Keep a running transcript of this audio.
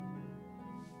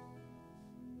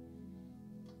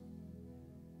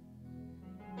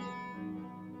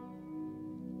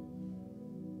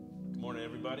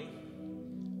everybody.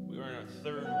 We are in our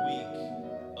third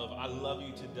week of I Love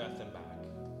You to Death and Back.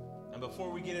 And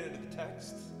before we get into the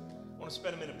text, I want to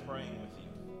spend a minute praying with you.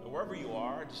 And wherever you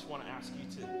are, I just want to ask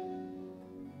you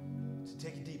to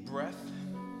take a deep breath,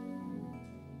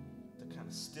 to kind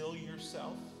of still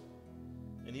yourself.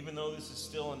 And even though this is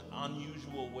still an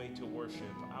unusual way to worship,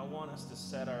 I want us to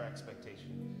set our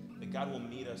expectation that God will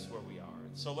meet us where we are.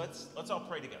 And so let's all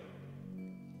pray together.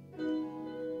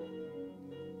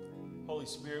 Holy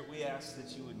Spirit, we ask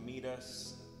that you would meet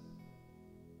us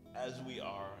as we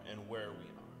are and where we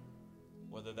are,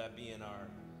 whether that be in our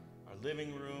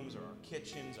living rooms or our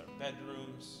kitchens, our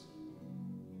bedrooms.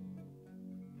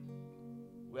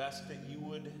 We ask that you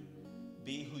would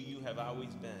be who you have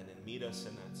always been and meet us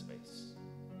in that space.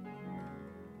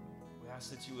 We ask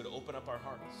that you would open up our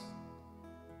hearts,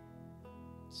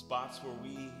 spots where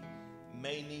we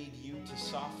may need you to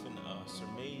soften us or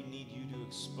may need you to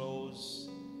expose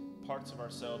parts of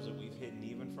ourselves that we've hidden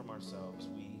even from ourselves.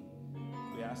 We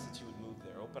ask that you would move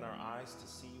there. Open our eyes to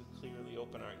see you clearly.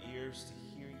 Open our ears to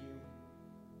hear you.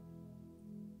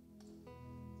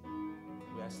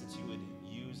 We ask that you would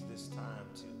use this time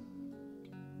to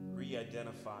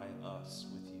re-identify us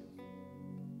with you.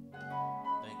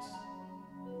 Thanks.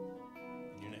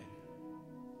 In your name,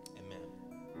 amen.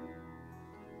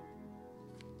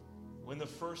 In the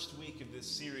first week of this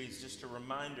series, just a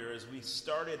reminder, as we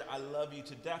started I Love You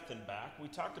to Death and Back, we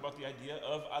talked about the idea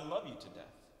of I love you to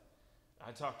death.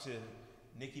 I talked to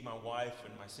Nikki, my wife,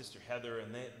 and my sister Heather,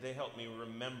 and they helped me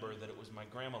remember that it was my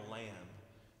grandma Lamb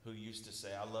who used to say,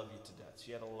 I love you to death.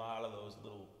 She had a lot of those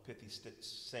little pithy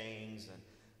sayings, and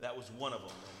that was one of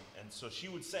them. And so she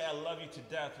would say, I love you to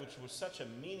death, which was such a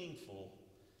meaningful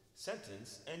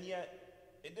sentence, and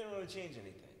yet it didn't really change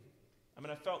anything. I mean,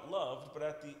 I felt loved, but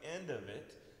at the end of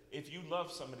it, if you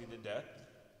love somebody to death,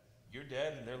 you're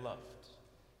dead and they're loved.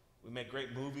 We make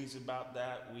great movies about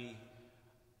that. We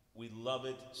love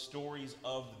it, stories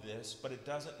of this, but it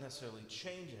doesn't necessarily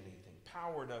change anything.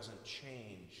 Power doesn't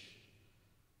change.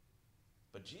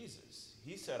 But Jesus,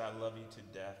 he said, I love you to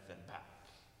death and back.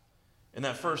 In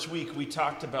that first week, we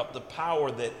talked about the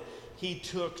power that he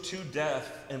took to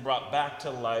death and brought back to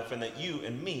life, and that you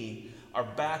and me are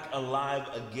back alive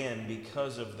again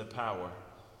because of the power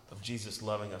of Jesus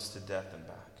loving us to death and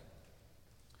back.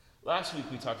 Last week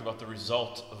we talked about the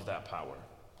result of that power.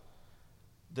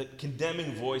 The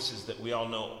condemning voices that we all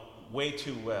know way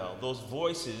too well, those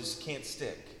voices can't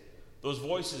stick. Those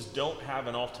voices don't have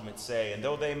an ultimate say, and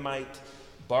though they might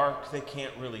bark, they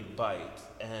can't really bite.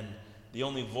 And the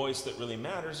only voice that really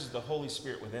matters is the Holy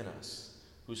Spirit within us,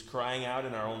 who's crying out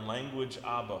in our own language,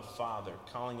 Abba, Father,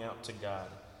 calling out to God,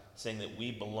 saying that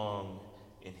we belong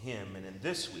in him. And in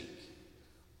this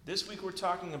week we're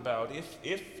talking about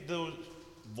if those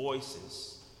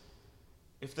voices,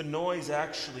 if the noise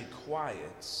actually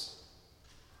quiets,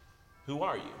 who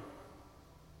are you?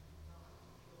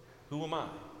 Who am I?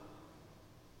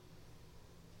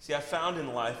 See, I found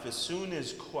in life, as soon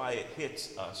as quiet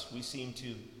hits us, we seem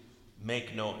to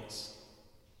make noise.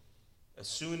 As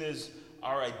soon as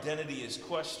our identity is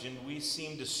questioned, we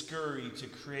seem to scurry to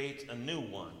create a new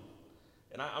one.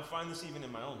 And I find this even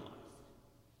in my own life.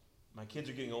 My kids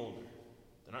are getting older.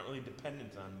 They're not really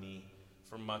dependent on me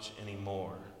for much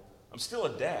anymore. I'm still a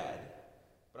dad,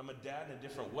 but I'm a dad in a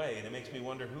different way, and it makes me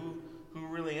wonder, who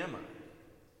really am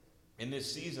I? In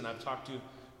this season, I've talked to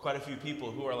quite a few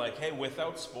people who are like, hey,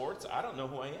 without sports, I don't know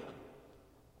who I am.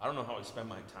 I don't know how I spend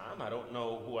my time. I don't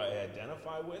know who I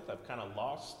identify with. I've kind of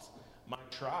lost my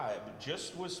tribe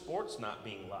just with sports not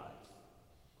being live.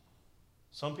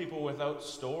 Some people without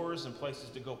stores and places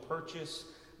to go purchase,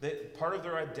 part of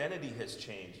their identity has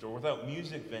changed, or without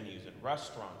music venues and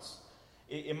restaurants.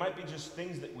 It might be just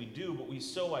things that we do, but we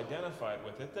so identified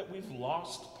with it that we've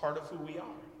lost part of who we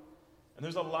are. And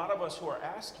there's a lot of us who are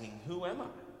asking, who am I?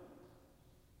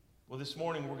 Well, this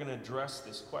morning we're going to address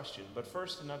this question, but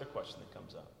first another question that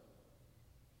comes up.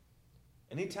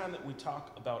 Anytime that we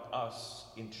talk about us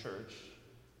in church,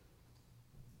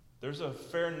 there's a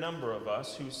fair number of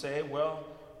us who say, well,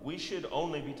 we should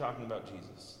only be talking about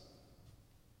Jesus.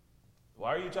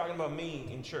 Why are you talking about me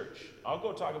in church? I'll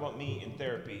go talk about me in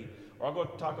therapy, or I'll go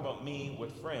talk about me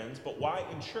with friends, but why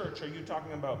in church are you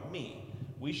talking about me?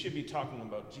 We should be talking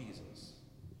about Jesus.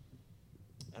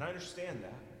 And I understand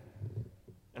that.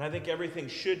 And I think everything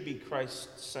should be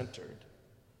Christ-centered.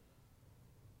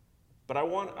 But I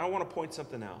want to point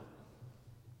something out.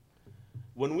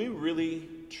 When we really,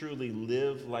 truly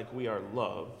live like we are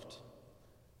loved,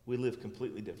 we live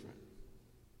completely different.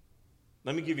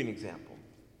 Let me give you an example.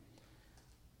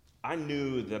 I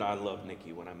knew that I loved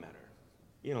Nikki when I met her.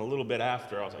 A little bit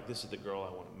after, I was like, this is the girl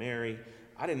I want to marry.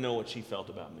 I didn't know what she felt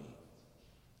about me.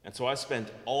 And so I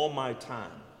spent all my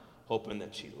time hoping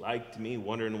that she liked me,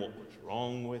 wondering what was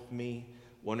wrong with me,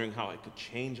 wondering how I could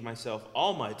change myself.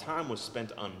 All my time was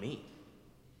spent on me.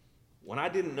 When I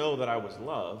didn't know that I was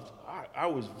loved, I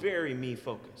was very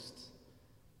me-focused.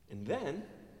 And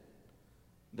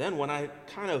then when I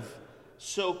kind of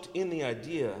soaked in the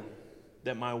idea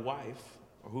that my wife,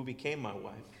 or who became my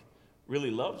wife,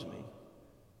 really loved me,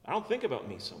 I don't think about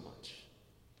me so much.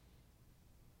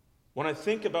 When I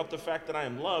think about the fact that I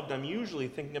am loved, I'm usually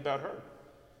thinking about her.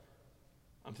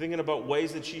 I'm thinking about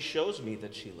ways that she shows me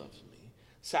that she loves me,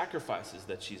 sacrifices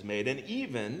that she's made, and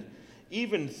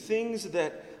even things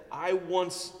that I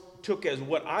once took as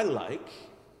what I like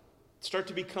start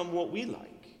to become what we like.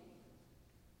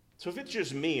 So if it's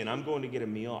just me and I'm going to get a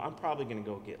meal, I'm probably going to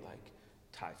go get like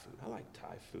Thai food. I like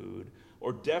Thai food.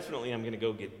 Or definitely I'm going to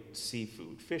go get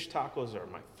seafood. Fish tacos are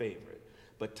my favorite.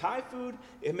 But Thai food,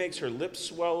 it makes her lips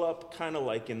swell up, kind of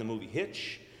like in the movie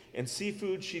Hitch. And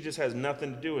seafood, she just has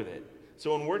nothing to do with it.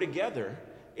 So when we're together,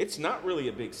 it's not really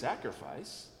a big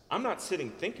sacrifice. I'm not sitting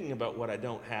thinking about what I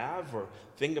don't have or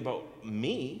thinking about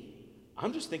me.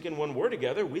 I'm just thinking when we're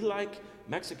together, we like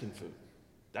Mexican food.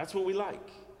 That's what we like.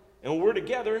 And when we're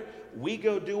together, we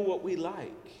go do what we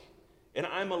like. And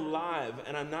I'm alive,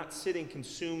 and I'm not sitting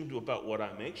consumed about what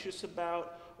I'm anxious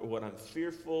about or what I'm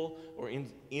fearful or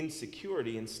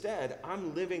insecurity. Instead,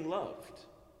 I'm living loved.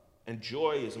 And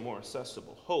joy is more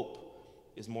accessible.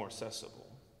 Hope is more accessible.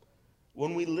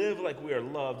 When we live like we are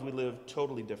loved, we live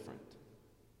totally different.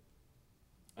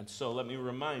 And so let me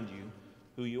remind you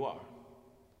who you are.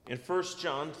 In 1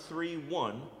 John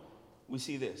 3:1, we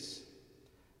see this.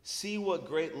 See what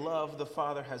great love the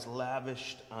Father has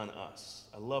lavished on us.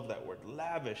 I love that word,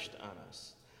 lavished on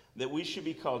us. That we should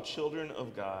be called children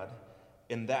of God,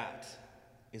 and that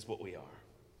is what we are.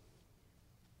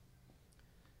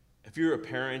 If you're a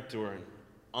parent or an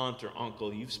aunt or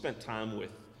uncle, you've spent time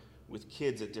with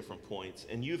kids at different points,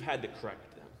 and you've had to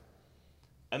correct them.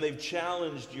 And they've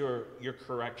challenged your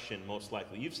correction, most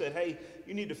likely. You've said, hey,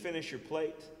 you need to finish your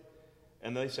plate.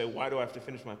 And they say, why do I have to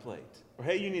finish my plate? Or,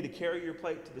 hey, you need to carry your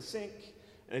plate to the sink.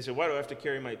 And they say, why do I have to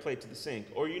carry my plate to the sink?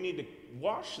 Or you need to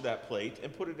wash that plate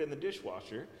and put it in the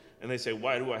dishwasher. And they say,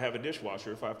 why do I have a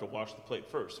dishwasher if I have to wash the plate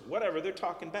first? Whatever, they're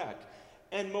talking back.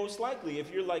 And most likely,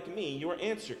 if you're like me, your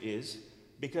answer is,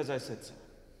 because I said so.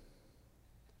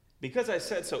 Because I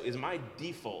said so is my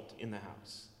default in the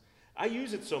house. I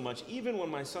use it so much, even when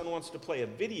my son wants to play a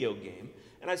video game,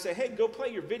 and I say, hey, go play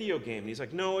your video game. And he's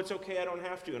like, no, it's okay, I don't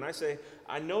have to. And I say,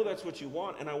 I know that's what you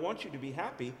want, and I want you to be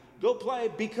happy. Go play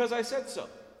because I said so.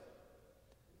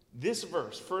 This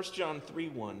verse, 1 John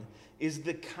 3:1, is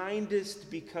the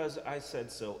kindest because I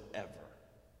said so ever.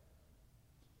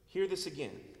 Hear this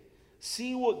again.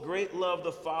 See what great love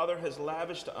the Father has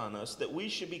lavished on us, that we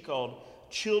should be called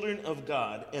children of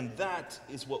God, and that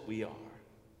is what we are.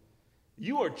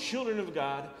 You are children of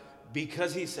God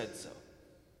because he said so.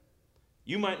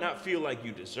 You might not feel like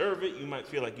you deserve it. You might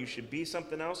feel like you should be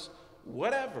something else.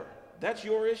 Whatever. That's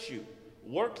your issue.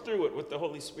 Work through it with the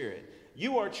Holy Spirit.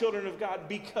 You are children of God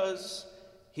because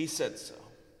he said so.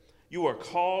 You are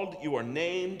called. You are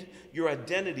named. Your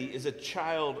identity is a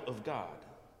child of God.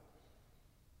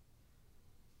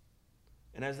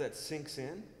 And as that sinks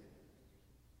in,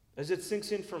 as it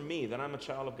sinks in for me that I'm a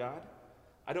child of God,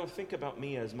 I don't think about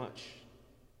me as much.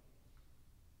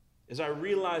 As I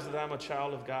realize that I'm a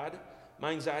child of God,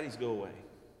 my anxieties go away.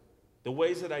 The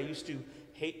ways that I used to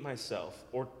hate myself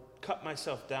or cut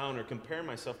myself down or compare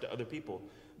myself to other people,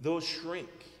 those shrink.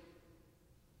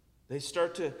 They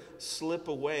start to slip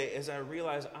away as I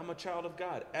realize I'm a child of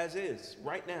God, as is,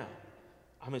 right now.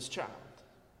 I'm his child.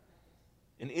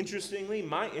 And interestingly,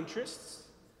 my interests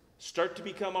start to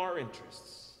become our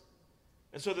interests.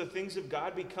 And so the things of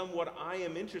God become what I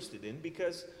am interested in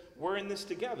because we're in this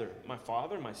together. My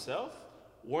father, myself,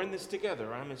 we're in this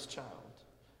together. I'm his child.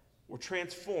 We're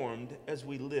transformed as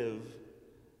we live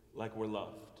like we're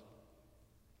loved.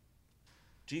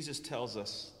 Jesus tells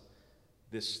us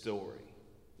this story,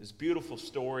 this beautiful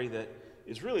story that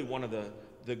is really one of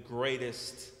the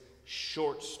greatest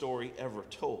short story ever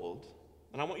told.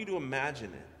 And I want you to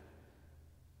imagine it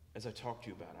as I talk to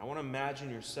you about it. I want to imagine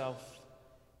yourself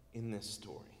in this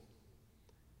story.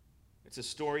 It's a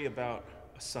story about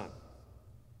a son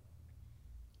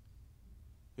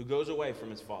who goes away from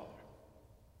his father.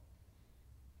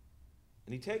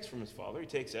 And he takes from his father, he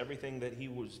takes everything that he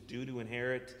was due to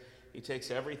inherit. He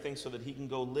takes everything so that he can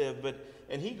go live,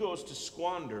 and he goes to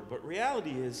squander. But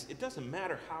reality is, it doesn't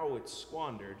matter how it's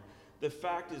squandered. The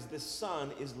fact is, this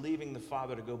son is leaving the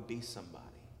father to go be somebody.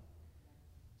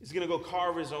 He's going to go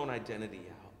carve his own identity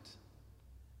out.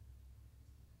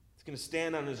 He's going to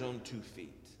stand on his own 2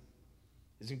 feet.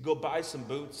 He's going to go buy some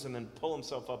boots and then pull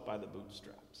himself up by the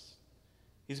bootstraps.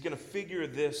 He's going to figure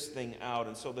this thing out.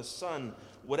 And so the son,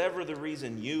 whatever the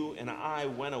reason you and I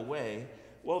went away,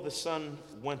 well, the son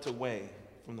went away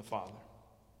from the father.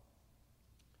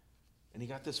 And he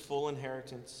got this full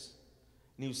inheritance.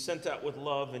 And he was sent out with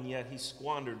love, and yet he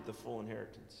squandered the full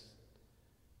inheritance.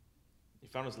 He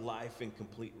found his life in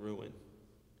complete ruin.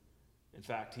 In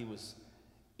fact, he was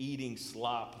eating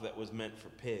slop that was meant for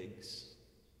pigs.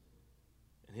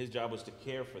 And his job was to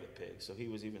care for the pigs, so he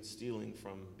was even stealing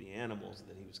from the animals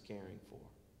that he was caring for.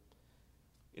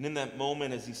 And in that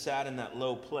moment, as he sat in that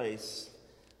low place,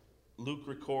 Luke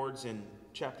records in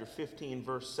chapter 15,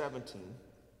 verse 17,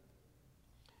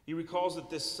 he recalls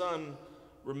that this son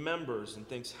remembers and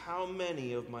thinks, how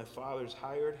many of my father's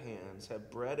hired hands have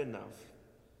bread enough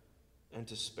and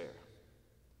to spare?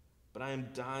 But I am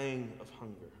dying of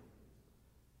hunger.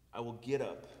 I will get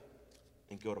up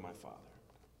and go to my father.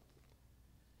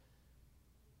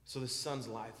 So this son's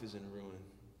life is in ruin.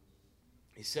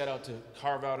 He set out to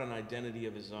carve out an identity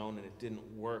of his own, and it didn't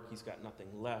work. He's got nothing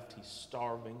left. He's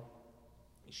starving.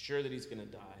 He's sure that he's going to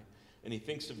die. And he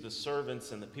thinks of the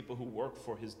servants and the people who work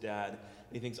for his dad.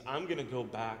 And he thinks, I'm going to go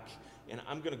back and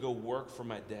I'm going to go work for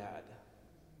my dad.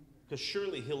 Because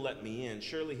surely he'll let me in.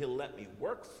 Surely he'll let me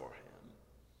work for him.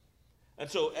 And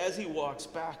so as he walks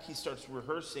back, he starts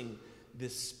rehearsing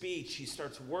this speech. He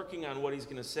starts working on what he's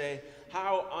going to say,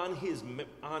 how on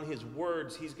his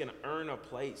words he's going to earn a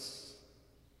place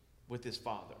with his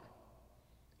father.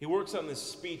 He works on this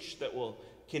speech that will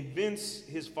convince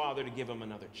his father to give him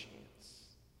another chance.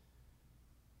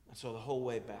 And so the whole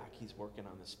way back, he's working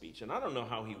on the speech. And I don't know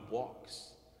how he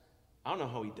walks. I don't know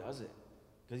how he does it,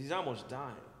 because he's almost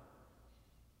dying.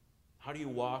 How do you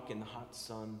walk in the hot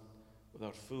sun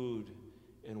without food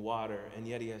and water? And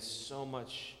yet he has so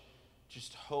much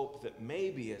just hope that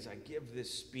maybe as I give this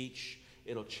speech,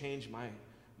 it'll change my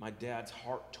dad's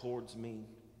heart towards me.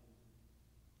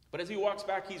 But as he walks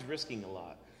back, he's risking a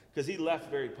lot, because he left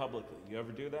very publicly. You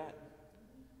ever do that?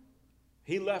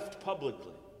 He left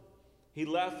publicly. He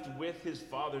left with his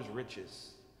father's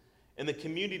riches. And the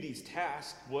community's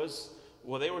task was,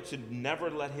 well, they were to never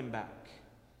let him back.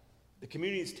 The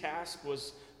community's task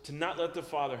was to not let the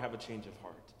father have a change of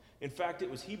heart. In fact,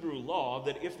 it was Hebrew law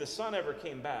that if the son ever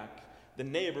came back, the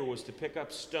neighbor was to pick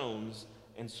up stones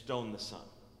and stone the son.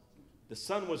 The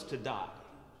son was to die,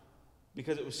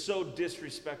 because it was so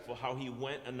disrespectful how he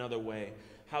went another way,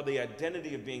 how the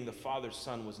identity of being the father's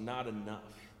son was not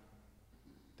enough.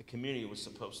 The community was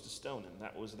supposed to stone him.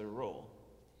 That was their role.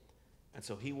 And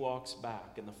so he walks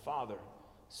back, and the father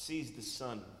sees the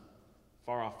son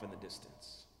far off in the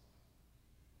distance.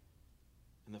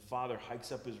 And the father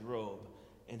hikes up his robe,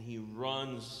 and he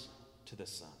runs to the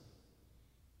son.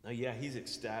 Now, yeah, he's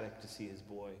ecstatic to see his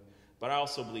boy, but I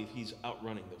also believe he's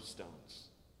outrunning those stones.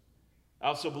 I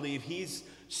also believe he's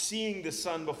seeing the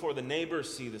son before the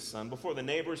neighbors see the son, before the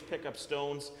neighbors pick up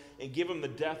stones and give him the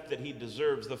death that he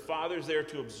deserves. The father's there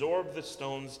to absorb the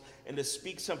stones and to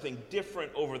speak something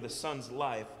different over the son's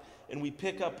life. And we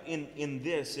pick up in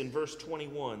verse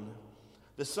 21.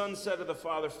 The son said to the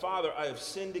father, Father, I have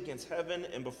sinned against heaven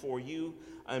and before you.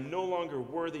 I am no longer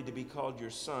worthy to be called your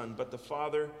son. But the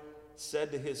father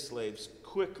said to his slaves,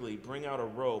 quickly bring out a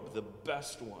robe, the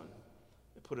best one,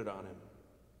 and put it on him.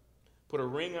 Put a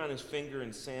ring on his finger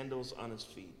and sandals on his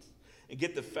feet. And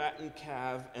get the fattened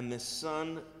calf and this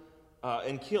son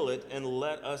and kill it, and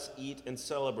let us eat and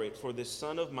celebrate. For this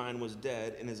son of mine was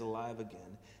dead and is alive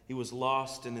again. He was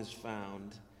lost and is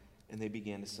found. And they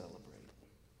began to celebrate.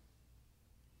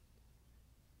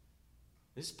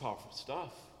 This is powerful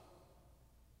stuff.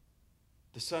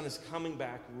 The son is coming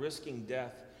back, risking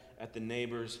death at the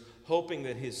neighbors, hoping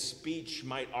that his speech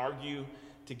might argue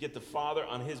to get the father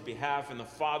on his behalf, and the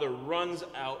father runs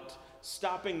out,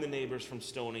 stopping the neighbors from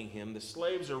stoning him. The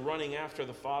slaves are running after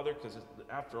the father, because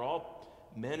after all,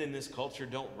 men in this culture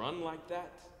don't run like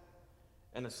that.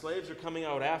 And the slaves are coming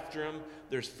out after him.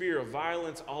 There's fear of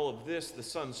violence, all of this. The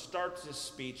son starts his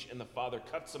speech, and the father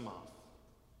cuts him off,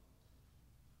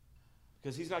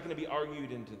 because he's not going to be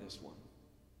argued into this one.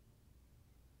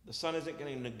 The son isn't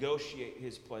going to negotiate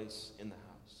his place in the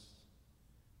house.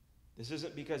 This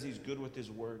isn't because he's good with his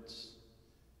words.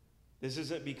 This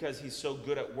isn't because he's so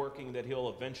good at working that he'll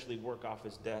eventually work off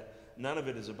his debt. None of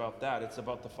it is about that. It's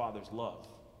about the father's love.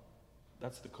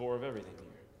 That's the core of everything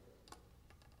here.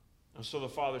 And so the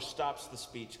father stops the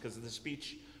speech, because the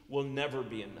speech will never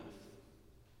be enough.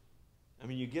 I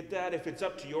mean, you get that? If it's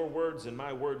up to your words and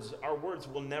my words, our words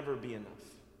will never be enough.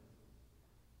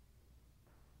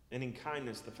 And in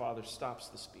kindness, the father stops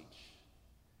the speech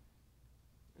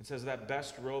and says, that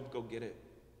best robe, go get it.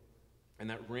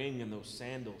 And that ring and those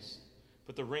sandals.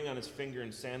 Put the ring on his finger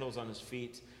and sandals on his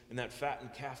feet. And that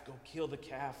fattened calf, go kill the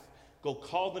calf. Go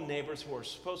call the neighbors who are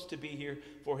supposed to be here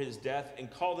for his death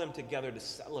and call them together to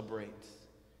celebrate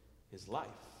his life.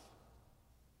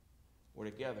 We're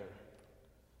together.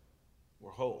 We're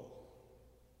whole.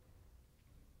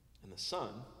 And the son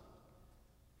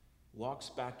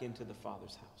walks back into the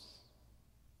Father's house.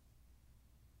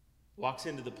 Walks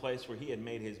into the place where he had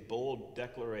made his bold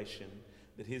declaration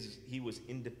that he was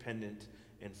independent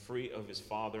and free of his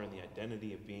father and the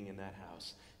identity of being in that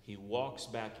house. He walks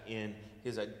back in.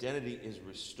 His identity is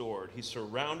restored. He's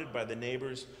surrounded by the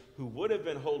neighbors who would have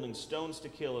been holding stones to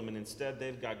kill him, and instead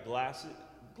they've got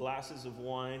glasses of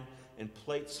wine and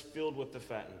plates filled with the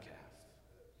fattened calf.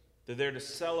 They're there to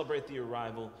celebrate the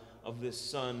arrival of this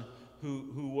son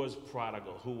who was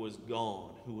prodigal, who was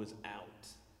gone, who was out.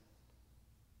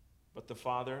 But the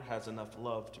father has enough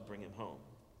love to bring him home.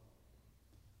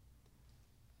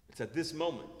 It's at this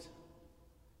moment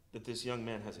that this young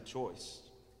man has a choice.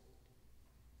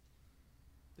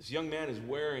 This young man is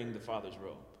wearing the father's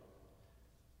robe.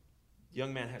 The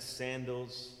young man has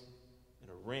sandals and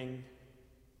a ring.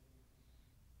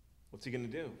 What's he going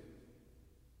to do?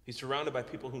 He's surrounded by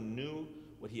people who knew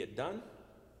what he had done.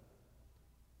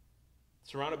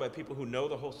 Surrounded by people who know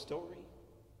the whole story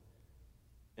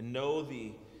and know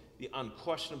the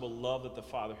unquestionable love that the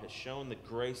Father has shown, the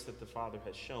grace that the Father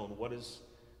has shown. What is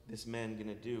this man going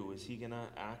to do? Is he going to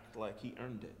act like he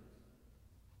earned it?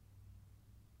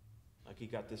 Like he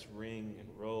got this ring and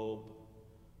robe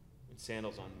and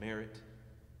sandals on merit,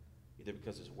 either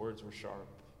because his words were sharp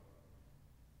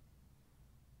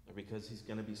or because he's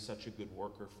going to be such a good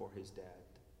worker for his dad?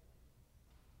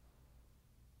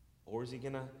 Or is he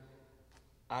going to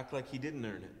act like he didn't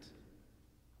earn it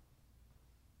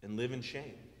and live in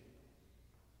shame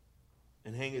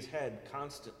and hang his head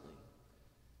constantly,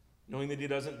 knowing that he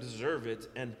doesn't deserve it,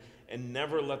 and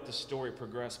never let the story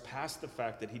progress past the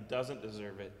fact that he doesn't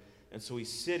deserve it, and so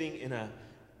he's sitting in an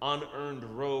unearned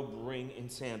robe, ring,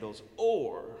 and sandals?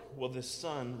 Or will the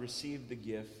son receive the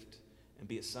gift and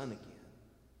be a son again?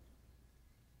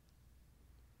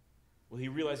 Will he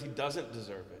realize he doesn't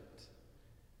deserve it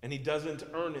and he doesn't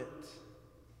earn it?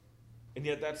 And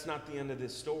yet that's not the end of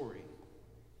this story.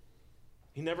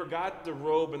 He never got the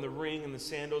robe and the ring and the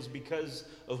sandals because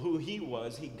of who he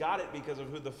was. He got it because of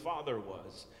who the Father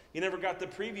was. He never got the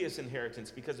previous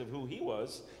inheritance because of who he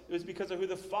was. It was because of who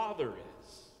the Father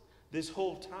is. This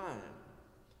whole time,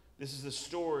 this is the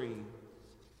story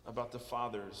about the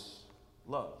Father's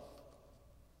love.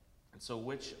 And so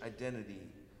which identity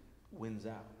wins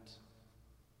out?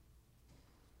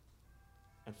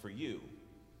 And for you,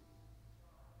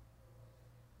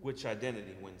 which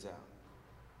identity wins out?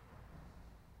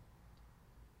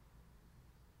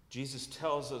 Jesus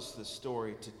tells us this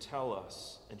story to tell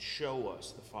us and show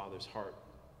us the Father's heart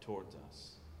towards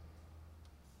us.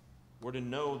 We're to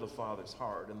know the Father's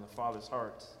heart, and the Father's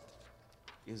heart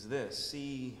is this: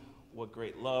 see what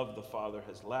great love the Father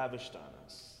has lavished on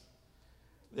us,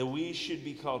 that we should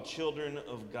be called children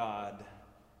of God,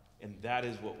 and that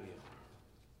is what we are.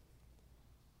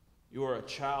 You are a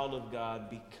child of God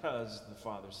because the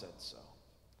Father said so.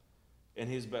 And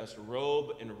his best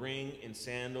robe and ring and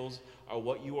sandals are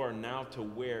what you are now to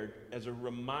wear as a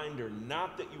reminder,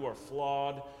 not that you are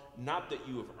flawed, not that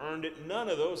you have earned it, none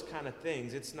of those kind of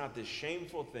things. It's not this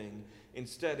shameful thing.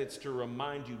 Instead, it's to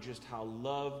remind you just how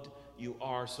loved you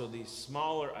are, so these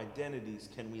smaller identities,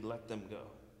 can we let them go?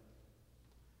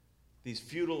 These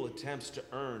futile attempts to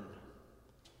earn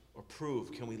or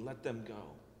prove, can we let them go?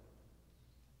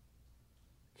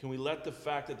 Can we let the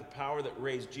fact that the power that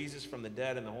raised Jesus from the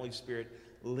dead and the Holy Spirit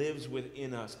lives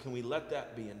within us, can we let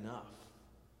that be enough?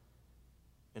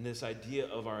 And this idea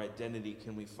of our identity,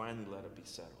 can we finally let it be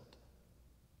settled?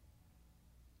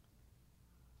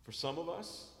 For some of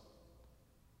us,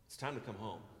 it's time to come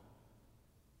home.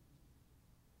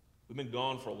 We've been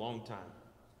gone for a long time.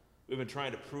 We've been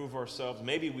trying to prove ourselves.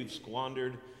 Maybe we've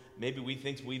squandered. Maybe we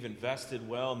think we've invested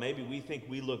well. Maybe we think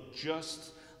we look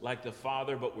just like the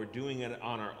Father, but we're doing it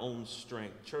on our own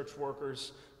strength. Church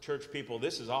workers, church people,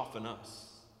 this is often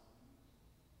us.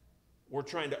 We're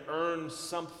trying to earn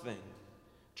something,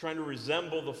 trying to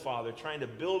resemble the Father, trying to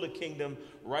build a kingdom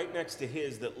right next to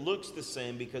his that looks the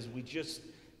same, because we just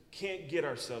can't get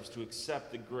ourselves to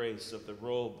accept the grace of the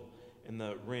robe and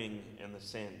the ring and the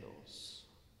sandals.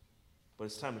 But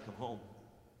it's time to come home.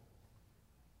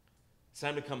 It's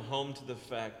time to come home to the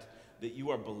fact that you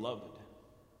are beloved,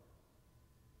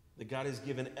 that God has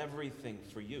given everything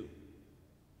for you,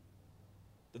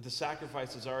 that the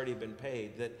sacrifice has already been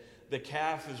paid, that the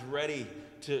calf is ready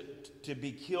to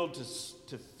be killed,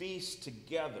 to feast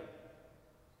together.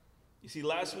 You see,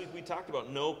 last week we talked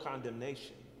about no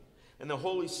condemnation and the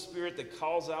Holy Spirit that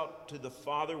calls out to the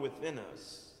Father within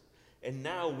us. And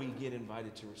now we get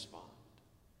invited to respond.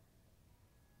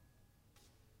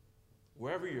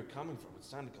 Wherever you're coming from,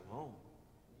 it's time to come home.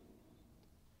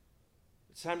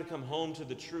 It's time to come home to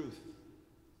the truth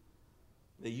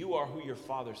that you are who your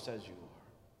Father says you are.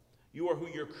 You are who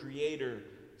your Creator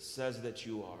says that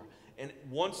you are. And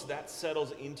once that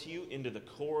settles into you, into the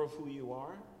core of who you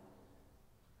are,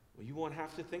 well, you won't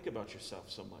have to think about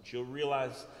yourself so much. You'll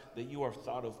realize that you are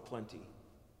thought of plenty.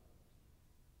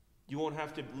 You won't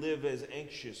have to live as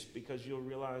anxious because you'll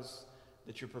realize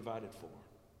that you're provided for.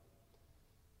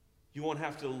 You won't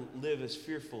have to live as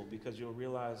fearful because you'll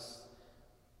realize,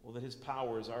 well, that his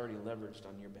power is already leveraged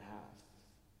on your behalf.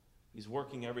 He's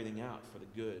working everything out for the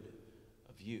good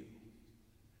of you.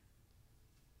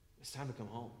 It's time to come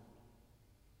home.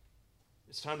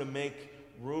 It's time to make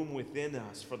room within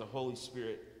us for the Holy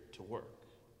Spirit to work.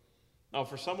 Now,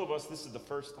 for some of us, this is the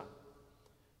first time.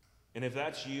 And if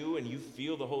that's you and you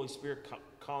feel the Holy Spirit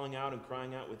calling out and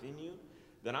crying out within you,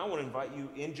 then I want to invite you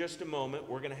in just a moment.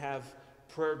 We're going to have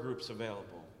prayer groups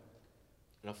available.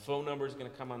 And a phone number is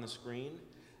going to come on the screen.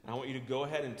 And I want you to go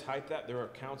ahead and type that. There are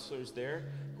counselors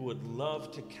there who would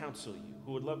love to counsel you,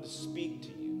 who would love to speak to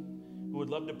you, who would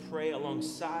love to pray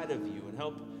alongside of you and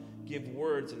help give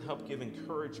words and help give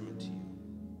encouragement to you.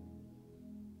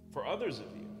 For others of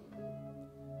you,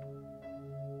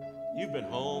 you've been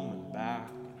home and back.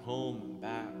 Home and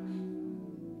back.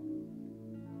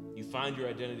 You find your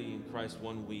identity in Christ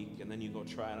one week, and then you go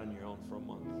try it on your own for a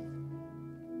month.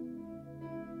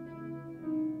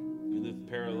 You live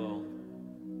parallel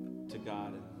to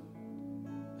God and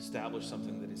establish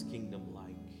something that is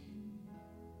kingdom-like.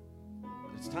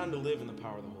 It's time to live in the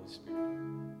power of the Holy Spirit.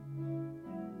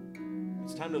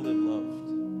 It's time to live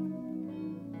loved.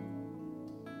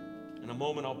 In a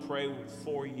moment, I'll pray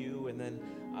for you, and then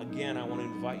again, I want to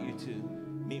invite you to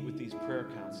meet with these prayer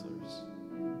counselors.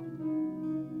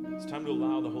 It's time to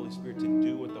allow the Holy Spirit to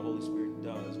do what the Holy Spirit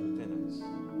does within us.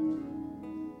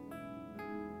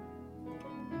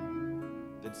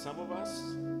 That some of us,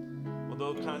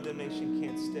 although condemnation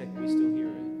can't stick, we still hear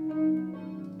it.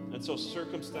 And so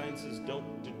circumstances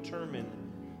don't determine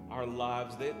our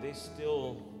lives. They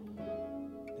still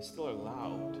are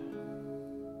loud.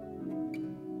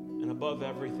 And above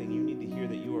everything, you need to hear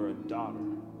that you are a daughter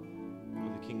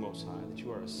of the King Most High, that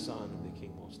you are a son of the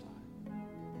King Most High.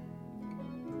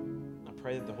 I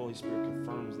pray that the Holy Spirit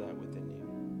confirms that within you.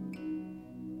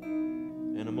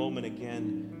 In a moment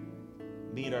again,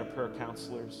 meet our prayer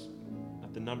counselors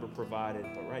at the number provided.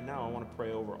 But right now, I want to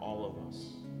pray over all of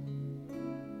us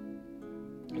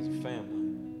as a family,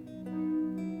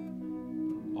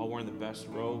 all wearing the best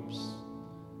robes,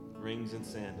 rings, and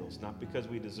sandals, not because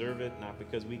we deserve it, not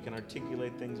because we can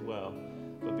articulate things well,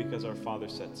 but because our Father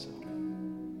said so.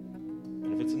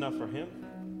 And if it's enough for him,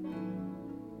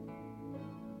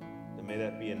 then may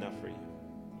that be enough for you.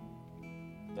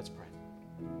 Let's pray.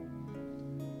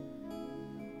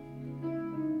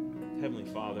 Heavenly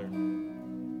Father,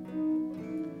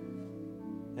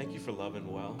 thank you for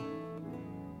loving well.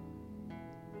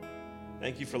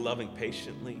 Thank you for loving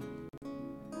patiently.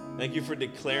 Thank you for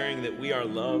declaring that we are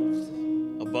loved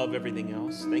above everything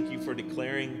else. Thank you for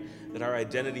declaring that our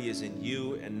identity is in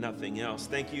you and nothing else.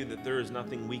 Thank you that there is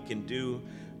nothing we can do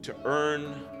to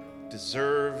earn,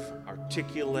 deserve,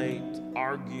 articulate,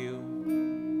 argue,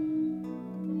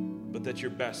 but that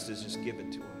your best is just given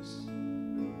to us.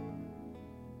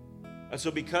 And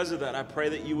so because of that, I pray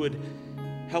that you would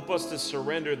help us to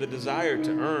surrender the desire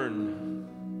to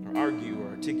earn or argue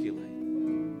or articulate.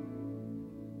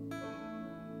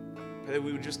 Pray that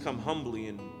we would just come humbly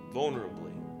and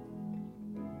vulnerably.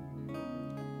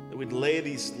 That we'd lay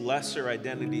these lesser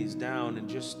identities down and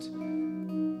just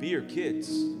be your kids.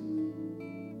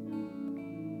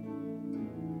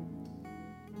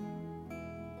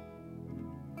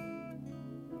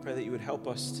 Pray that you would help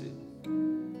us to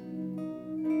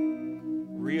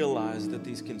realize that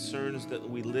these concerns that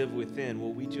we live within,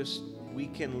 well, we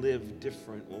can live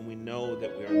different when we know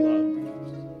that we are loved.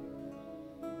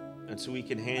 And so we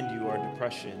can hand you our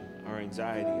depression, our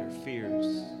anxiety, our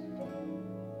fears.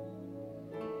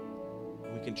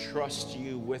 We can trust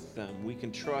you with them. We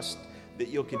can trust that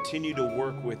you'll continue to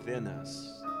work within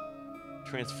us,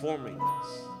 transforming us,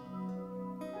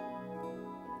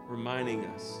 reminding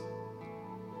us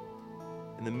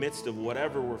in the midst of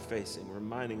whatever we're facing,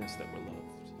 reminding us that we're loved.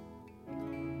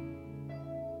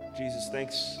 Jesus,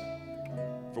 thanks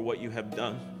for what you have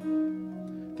done.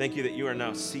 Thank you that you are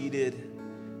now seated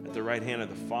at the right hand of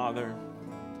the Father,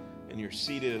 and you're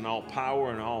seated in all power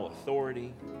and all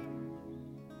authority.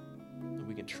 And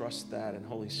we can trust that. And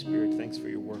Holy Spirit, thanks for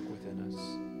your work within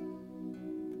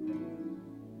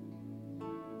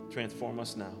us. Transform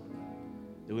us now,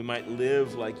 that we might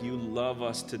live like you love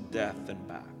us to death and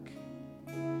back.